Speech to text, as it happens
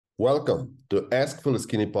Welcome to Ask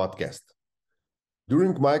Faleskini podcast.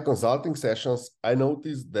 During my consulting sessions, I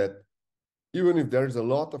noticed that even if there is a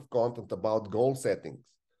lot of content about goal settings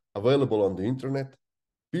available on the internet,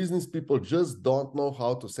 business people just don't know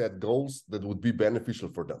how to set goals that would be beneficial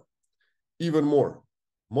for them. Even more,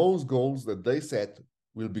 most goals that they set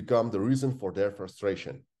will become the reason for their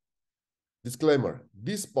frustration. Disclaimer,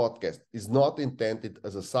 this podcast is not intended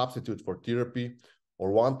as a substitute for therapy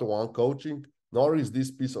or one-to-one coaching, nor is this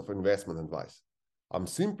piece of investment advice. I'm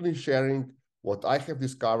simply sharing what I have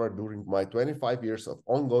discovered during my 25 years of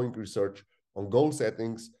ongoing research on goal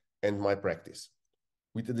settings and my practice.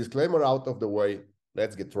 With the disclaimer out of the way,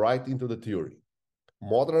 let's get right into the theory.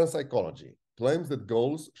 Modern psychology claims that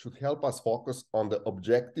goals should help us focus on the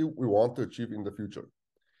objective we want to achieve in the future.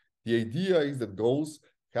 The idea is that goals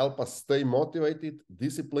help us stay motivated,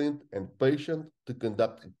 disciplined, and patient to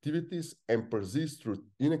conduct activities and persist through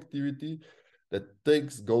inactivity that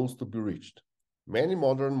takes goals to be reached. Many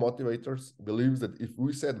modern motivators believe that if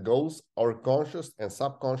we set goals, our conscious and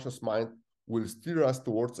subconscious mind will steer us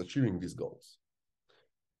towards achieving these goals.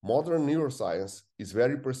 Modern neuroscience is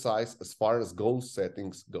very precise as far as goal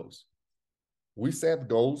settings goes. We set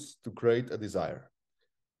goals to create a desire.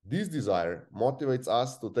 This desire motivates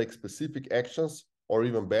us to take specific actions, or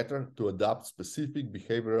even better, to adopt specific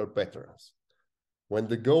behavioral patterns. When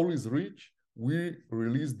the goal is reached, we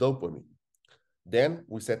release dopamine. Then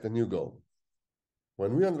we set a new goal.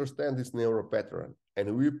 When we understand this neural pattern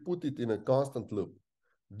and we put it in a constant loop,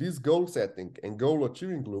 this goal setting and goal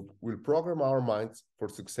achieving loop will program our minds for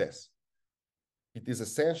success. It is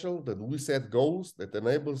essential that we set goals that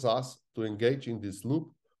enables us to engage in this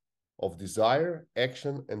loop of desire,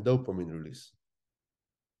 action, and dopamine release.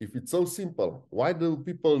 If it's so simple, why do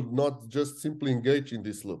people not just simply engage in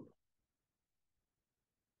this loop?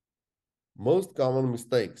 Most common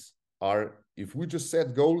mistakes are if we just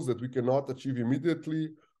set goals that we cannot achieve immediately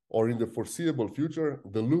or in the foreseeable future,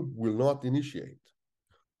 the loop will not initiate.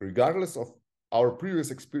 Regardless of our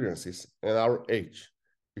previous experiences and our age,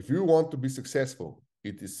 if you want to be successful,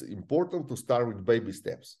 it is important to start with baby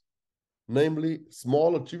steps, namely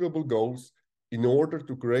small achievable goals in order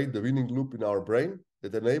to create the winning loop in our brain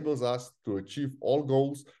that enables us to achieve all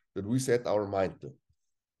goals that we set our mind to.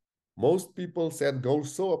 Most people set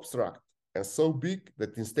goals so abstract and so big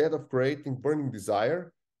that instead of creating burning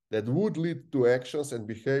desire that would lead to actions and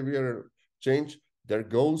behavior change, their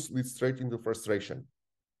goals lead straight into frustration.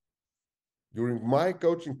 During my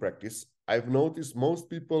coaching practice, I've noticed most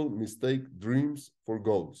people mistake dreams for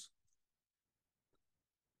goals.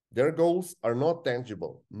 Their goals are not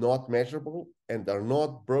tangible, not measurable, and are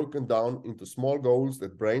not broken down into small goals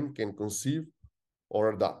that brain can conceive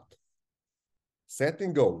or adopt.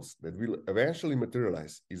 Setting goals that will eventually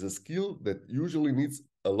materialize is a skill that usually needs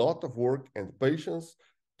a lot of work and patience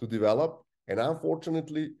to develop, and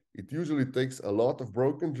unfortunately, it usually takes a lot of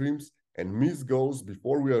broken dreams and missed goals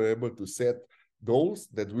before we are able to set goals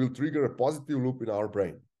that will trigger a positive loop in our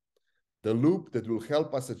brain. The loop that will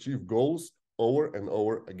help us achieve goals over and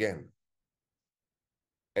over again.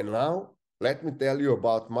 And now, let me tell you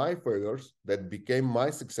about my failures that became my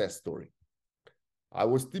success story. I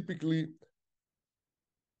was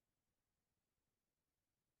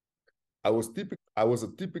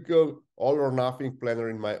a typical all-or-nothing planner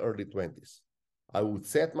in my early 20s. I would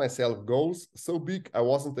set myself goals so big I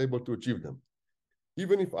wasn't able to achieve them.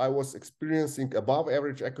 Even if I was experiencing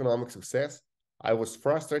above-average economic success, I was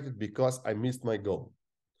frustrated because I missed my goal.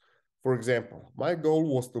 For example, my goal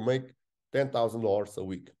was to make $10,000 a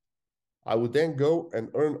week. I would then go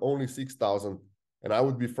and earn only $6,000, and I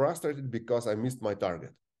would be frustrated because I missed my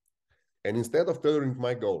target. And instead of tailoring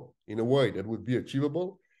my goal in a way that would be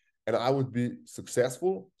achievable and I would be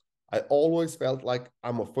successful, I always felt like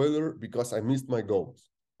I'm a failure because I missed my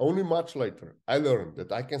goals. Only much later, I learned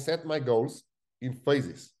that I can set my goals in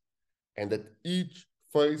phases and that each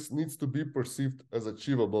phase needs to be perceived as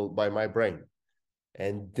achievable by my brain.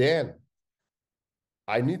 And then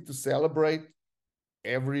I need to celebrate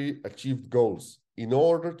every achieved goals in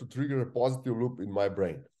order to trigger a positive loop in my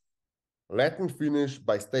brain. Let me finish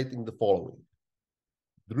by stating the following.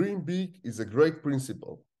 Dream big is a great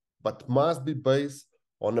principle, but must be based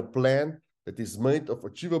on a plan that is made of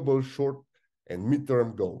achievable short and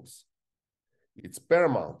mid-term goals. It's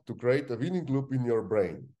paramount to create a winning loop in your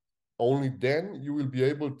brain. Only then you will be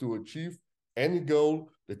able to achieve any goal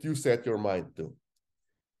that you set your mind to.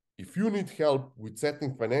 If you need help with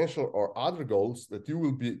setting financial or other goals that you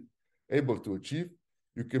will be able to achieve,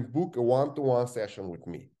 you can book a one-to-one session with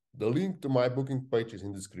me. The link to my booking page is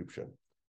in the description.